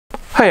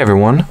Hi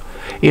everyone!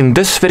 In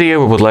this video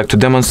we would like to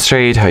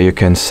demonstrate how you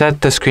can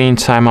set the screen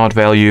timeout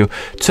value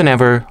to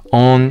never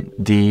on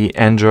the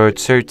Android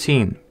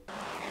 13.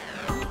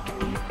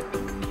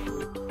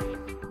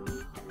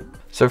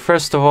 So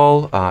first of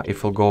all,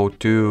 if we'll go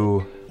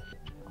to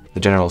the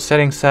General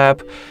Settings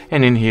app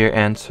and in here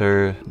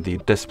enter the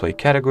display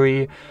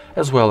category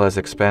as well as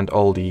expand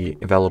all the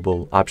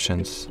available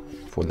options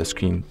for the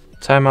screen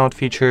timeout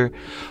feature,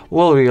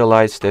 we'll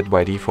realize that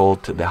by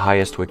default the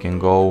highest we can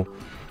go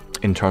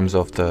in terms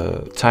of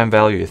the time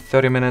value is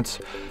 30 minutes.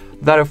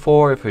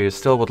 Therefore, if you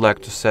still would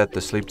like to set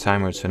the sleep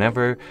timer to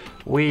never,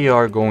 we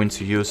are going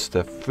to use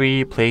the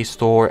free Play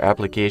Store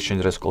application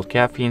that is called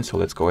Caffeine. So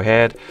let's go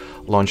ahead,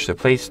 launch the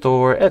Play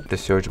Store, at the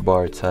search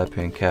bar type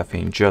in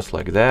Caffeine just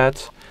like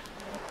that.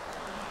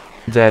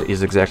 That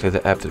is exactly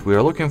the app that we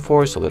are looking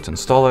for, so let's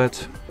install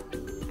it.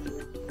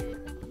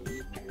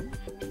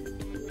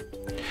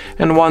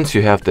 And once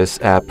you have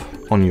this app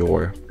on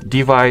your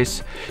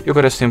device, you're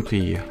gonna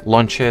simply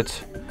launch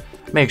it.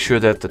 Make sure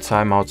that the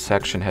timeout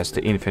section has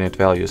the infinite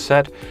value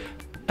set,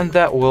 and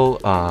that will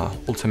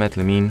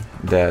ultimately mean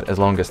that as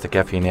long as the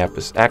Caffeine app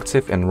is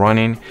active and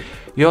running,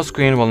 your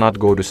screen will not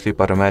go to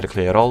sleep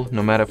automatically at all,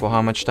 no matter for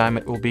how much time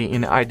it will be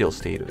in ideal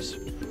status.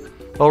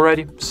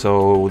 Alrighty,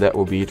 so that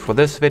will be it for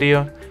this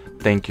video.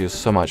 Thank you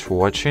so much for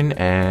watching,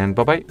 and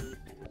bye bye.